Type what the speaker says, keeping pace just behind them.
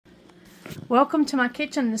Welcome to my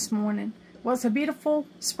kitchen this morning. Well, it's a beautiful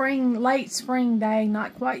late spring day,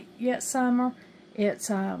 not quite yet summer. It's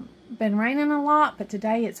been raining a lot, but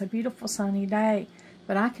today it's a beautiful sunny day.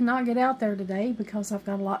 But I cannot get out there today because I've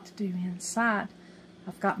got a lot to do inside.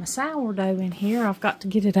 I've got my sourdough in here. I've got to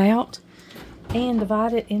get it out and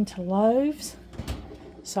divide it into loaves.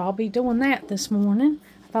 So I'll be doing that this morning.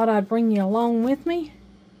 I thought I'd bring you along with me.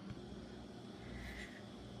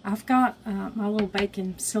 I've got my little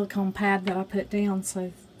baking silicone pad that I put down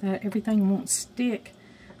so that everything won't stick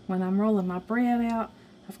when I'm rolling my bread out.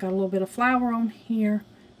 I've got a little bit of flour on here.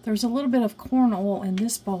 There's a little bit of corn oil in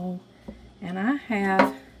this bowl, and I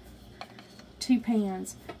have 2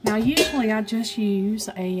 pans. Now usually I just use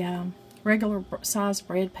a regular size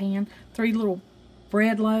bread pan, 3 little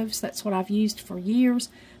bread loaves. That's what I've used for years,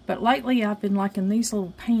 but lately I've been liking these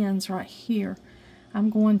little pans right here. I'm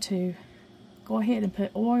going to go ahead and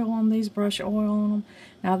put oil on these, brush oil on them.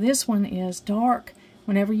 Now this one is dark.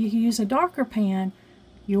 Whenever you use a darker pan,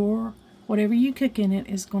 whatever you cook in it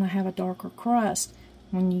is going to have a darker crust.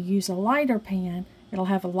 When you use a lighter pan, it'll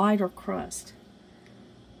have a lighter crust.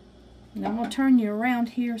 And I'm going to turn you around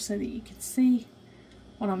here so that you can see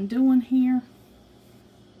what I'm doing here.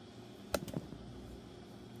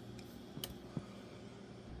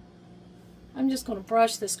 I'm just going to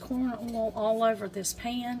brush this corn oil all over this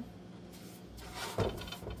pan.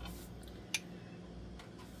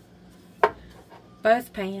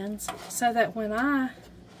 Both pans, so that when I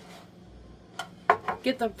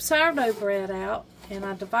get the sourdough bread out and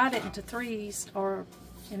I divide it into 3s, or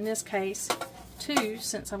in this case 2,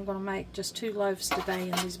 since I'm going to make just 2 loaves today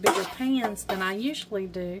in these bigger pans than I usually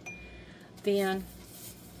do, then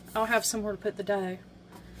I'll have somewhere to put the dough.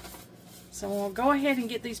 So we'll go ahead and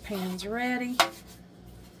get these pans ready.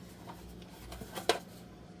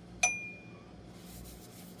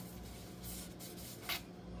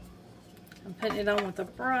 I'm putting it on with a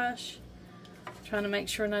brush, trying to make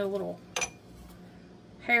sure no little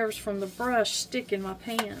hairs from the brush stick in my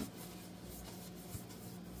pan.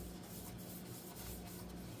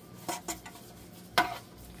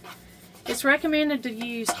 It's recommended to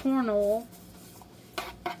use corn oil,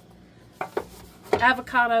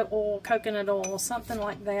 avocado oil, coconut oil, something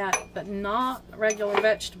like that, but not regular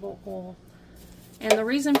vegetable oil. And the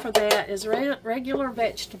reason for that is regular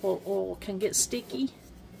vegetable oil can get sticky.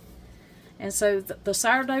 And so the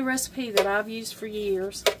sourdough recipe that I've used for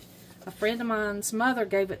years, a friend of mine's mother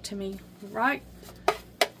gave it to me right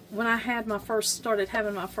when I had started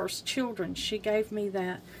having my first children. She gave me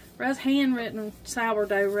that handwritten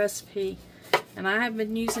sourdough recipe, and I have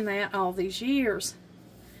been using that all these years.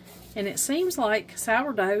 And it seems like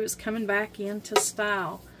sourdough is coming back into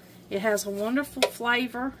style. It has a wonderful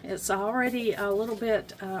flavor. It's already a little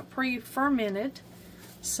bit pre-fermented,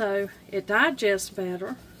 so it digests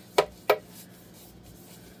better.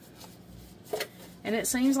 And it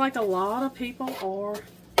seems like a lot of people are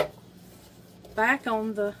back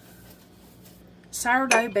on the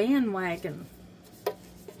sourdough bandwagon.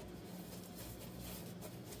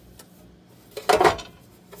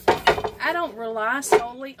 I don't rely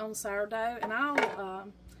solely on sourdough, and I'll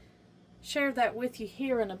share that with you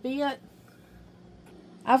here in a bit.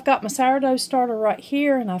 I've got my sourdough starter right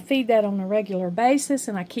here, and I feed that on a regular basis,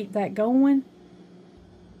 and I keep that going.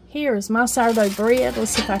 Here is my sourdough bread.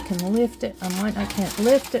 Let's see if I can lift it. I can't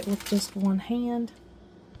lift it with just one hand.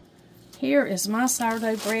 Here is my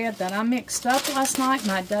sourdough bread that I mixed up last night,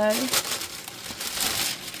 my dough.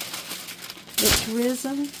 It's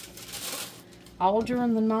risen all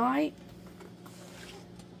during the night.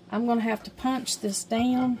 I'm going to have to punch this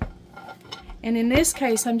down. And in this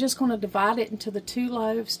case, I'm just going to divide it into the 2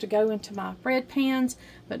 loaves to go into my bread pans.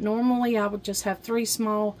 But normally I would just have 3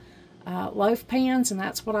 small loaf pans, and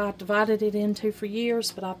that's what I divided it into for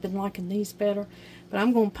years, but I've been liking these better. But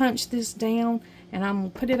I'm going to punch this down, and I'm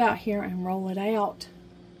going to put it out here and roll it out.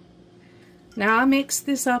 Now I mixed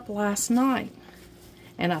this up last night,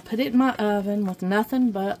 and I put it in my oven with nothing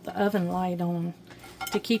but the oven light on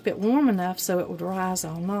to keep it warm enough so it would rise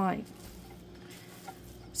all night.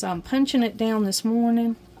 So I'm punching it down this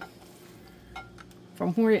morning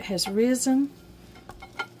from where it has risen.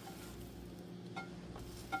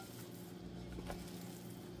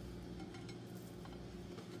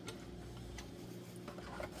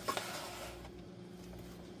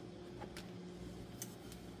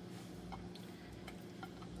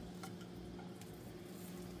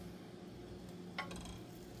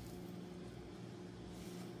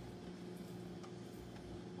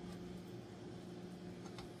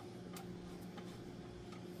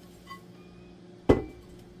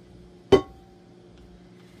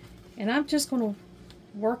 And I'm just going to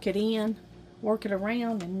work it in work it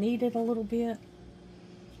around and knead it a little bit.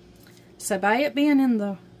 So by it being in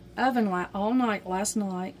the oven all night last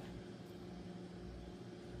night,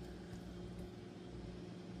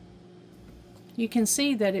 you can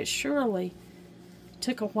see that it surely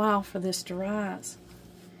took a while for this to rise.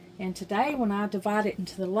 And today, when I divide it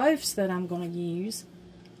into the loaves that I'm going to use,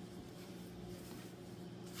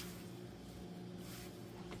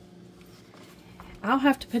 I'll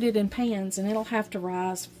have to put it in pans, and it'll have to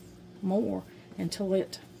rise more until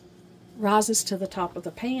it rises to the top of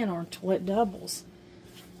the pan or until it doubles.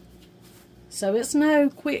 So it's no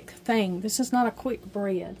quick thing. This is not a quick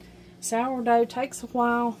bread. Sourdough takes a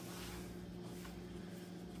while.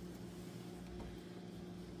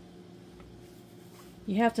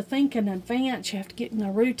 You have to think in advance. You have to get in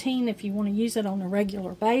a routine if you want to use it on a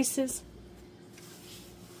regular basis.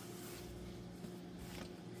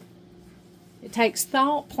 It takes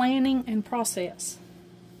thought, planning, and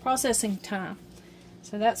processing time.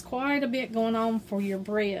 So that's quite a bit going on for your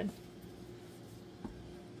bread.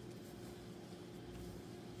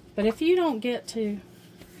 But if you don't get to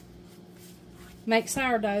make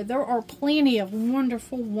sourdough, there are plenty of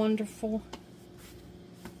wonderful, wonderful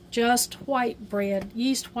just white bread,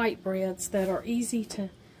 yeast white breads that are easy to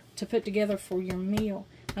put together for your meal.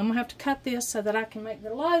 I'm going to have to cut this so that I can make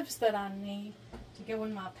the loaves that I need to go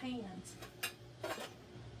in my pans.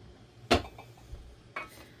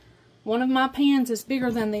 One of my pans is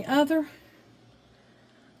bigger than the other,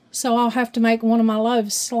 so I'll have to make one of my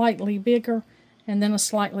loaves slightly bigger and then a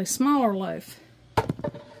slightly smaller loaf.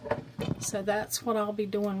 So that's what I'll be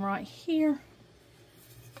doing right here.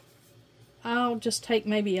 I'll just take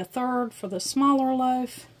maybe 1/3 for the smaller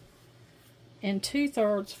loaf and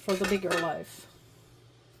 2/3 for the bigger loaf.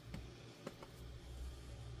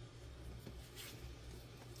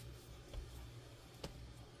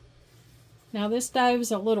 Now this dough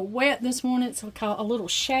is a little wet this morning. It's a little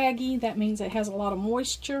shaggy. That means it has a lot of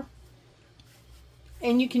moisture.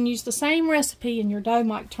 And you can use the same recipe and your dough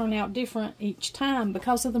might turn out different each time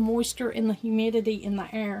because of the moisture and the humidity in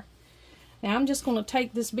the air. Now I'm just going to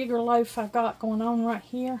take this bigger loaf I've got going on right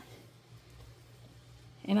here,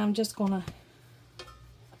 and I'm just going to,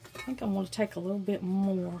 I think I'm going to take a little bit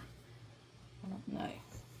more. I don't know.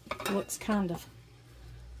 It looks kind of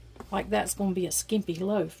like that's going to be a skimpy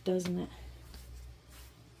loaf, doesn't it?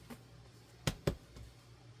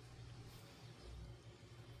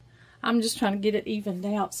 I'm just trying to get it evened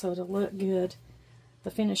out so it'll look good. The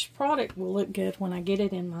finished product will look good when I get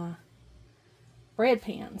it in my bread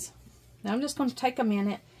pans. Now I'm just going to take a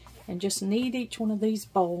minute and just knead each one of these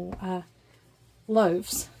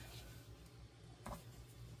loaves.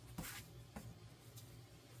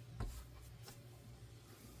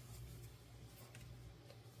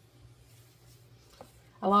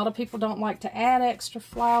 A lot of people don't like to add extra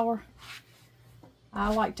flour.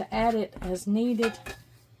 I like to add it as needed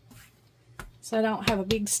so I don't have a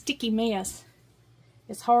big sticky mess.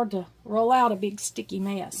 It's hard to roll out a big sticky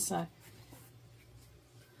mess, so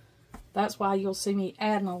that's why you'll see me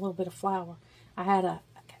adding a little bit of flour. I had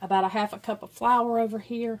about 1/2 cup of flour over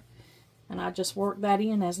here, and I just worked that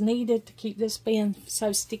in as needed to keep this being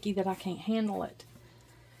so sticky that I can't handle it.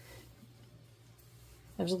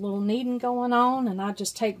 There's a little kneading going on, and I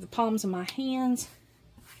just take the palms of my hands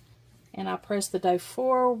and I press the dough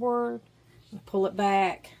forward and pull it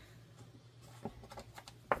back.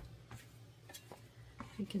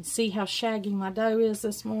 You can see how shaggy my dough is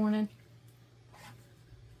this morning.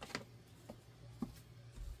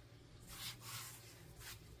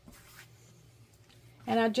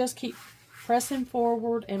 And I just keep pressing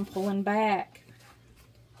forward and pulling back.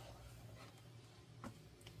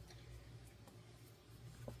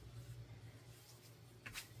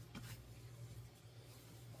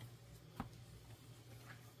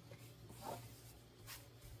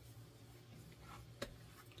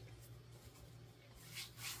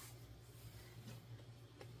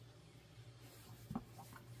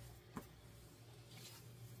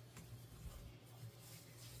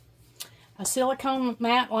 A silicone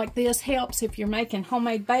mat like this helps if you're making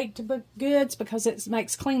homemade baked goods because it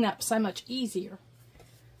makes cleanup so much easier.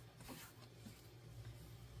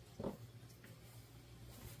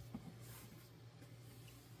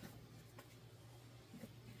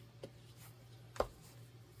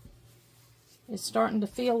 It's starting to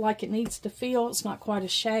feel like it needs to feel. It's not quite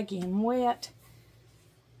as shaggy and wet.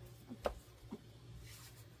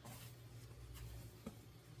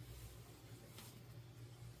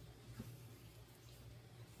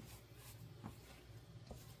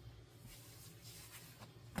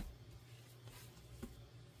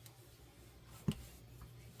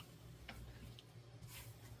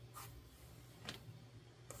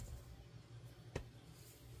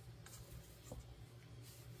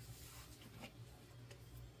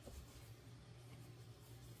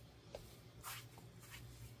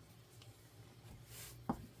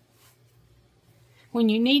 When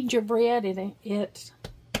you knead your bread, it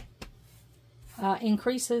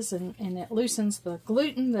increases and it loosens the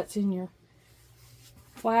gluten that's in your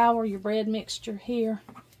flour, your bread mixture here.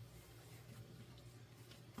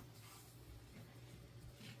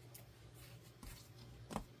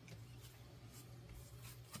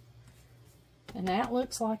 And that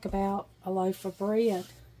looks like about a loaf of bread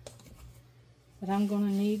that I'm going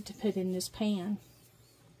to need to put in this pan.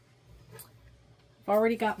 I've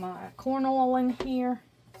already got my corn oil in here.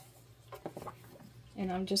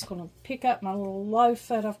 And I'm just going to pick up my little loaf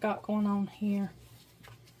that I've got going on here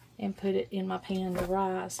and put it in my pan to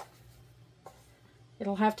rise.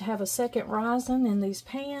 It'll have to have a second rising in these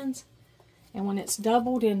pans. And when it's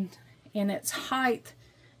doubled in its height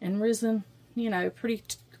and risen, you know, pretty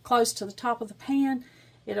close to the top of the pan,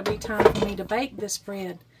 it'll be time for me to bake this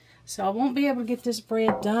bread. So I won't be able to get this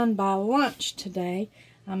bread done by lunch today.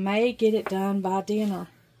 I may get it done by dinner,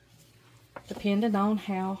 depending on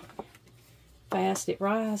how fast it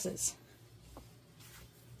rises.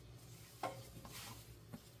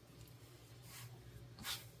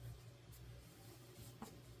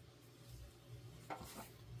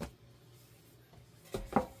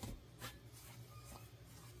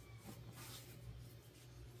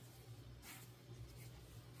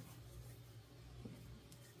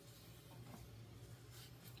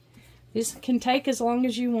 This can take as long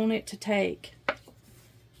as you want it to take,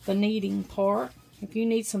 the kneading part. If you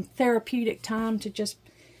need some therapeutic time to just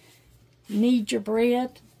knead your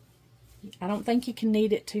bread, I don't think you can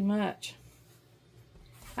knead it too much.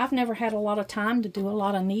 I've never had a lot of time to do a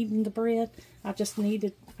lot of kneading the bread. I just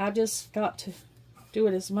got to do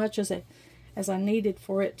it as much as I needed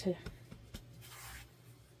for it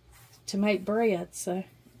to make bread. So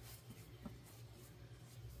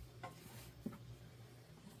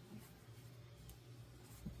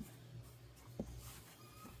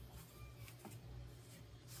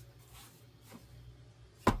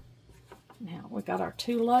now we got our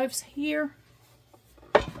 2 loaves here.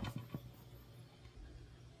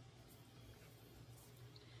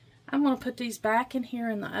 I'm going to put these back in here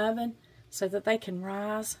in the oven so that they can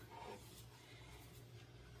rise.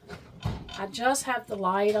 I just have the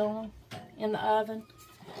light on in the oven,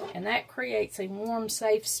 and that creates a warm,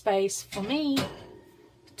 safe space for me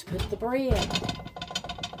to put the bread.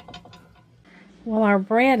 Well, our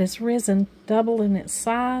bread has risen double in its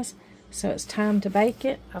size, so it's time to bake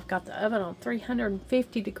it. I've got the oven on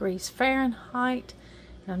 350 degrees Fahrenheit,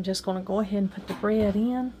 and I'm just going to go ahead and put the bread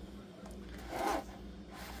in.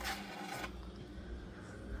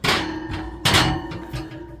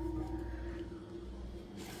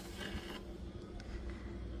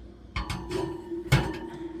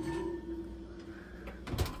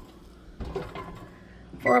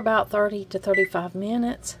 For about 30 to 35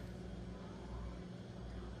 minutes.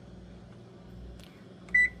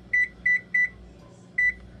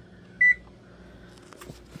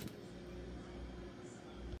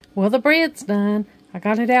 Well, the bread's done. I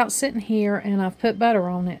got it out sitting here and I've put butter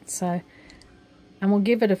on it, so I'm going to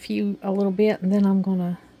give it a little bit, and then I'm going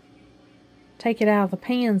to take it out of the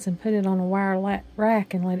pans and put it on a wire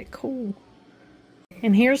rack and let it cool.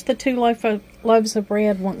 And here's the 2 loaves of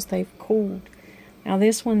bread once they've cooled. Now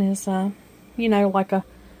this one is, you know, like a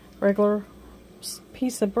regular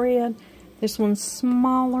piece of bread. This one's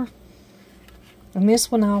smaller. And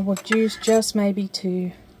this one I would use just maybe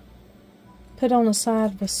to put on the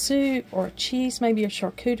side of a soup or a cheese, maybe a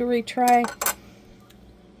charcuterie tray.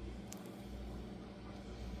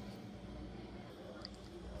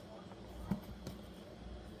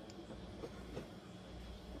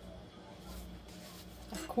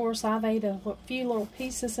 Of course, I've ate a few little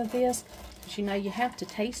pieces of this. But you know, you have to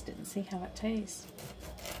taste it and see how it tastes.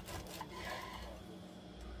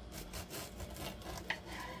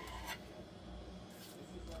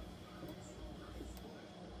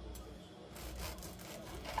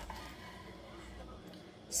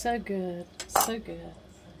 So good, so good.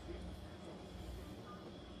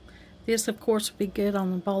 This, of course, would be good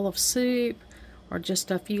on a bowl of soup or just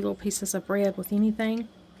a few little pieces of bread with anything.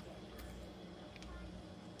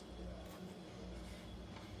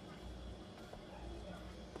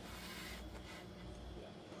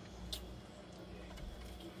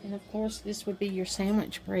 And of course, this would be your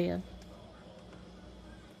sandwich bread.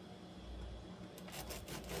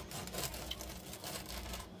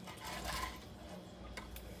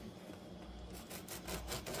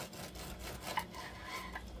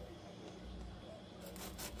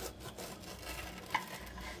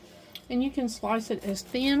 And you can slice it as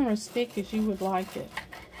thin or as thick as you would like it.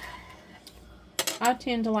 I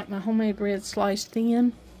tend to like my homemade bread sliced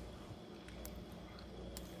thin.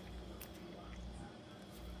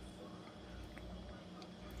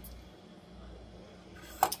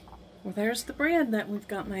 Well, there's the bread that we've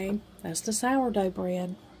got made. That's the sourdough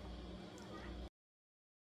bread.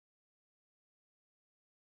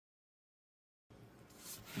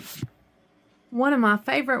 One of my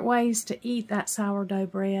favorite ways to eat that sourdough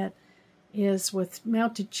bread is with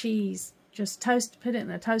melted cheese. Just put it in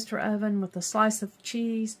a toaster oven with a slice of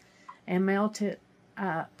cheese and melt it.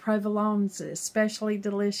 Provolone's especially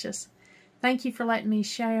delicious. Thank you for letting me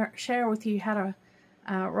share with you how to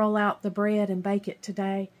roll out the bread and bake it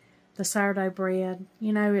today. The sourdough bread.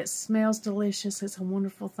 You know, it smells delicious. It's a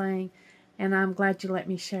wonderful thing. And I'm glad you let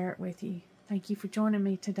me share it with you. Thank you for joining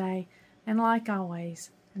me today. And like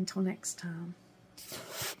always, until next time.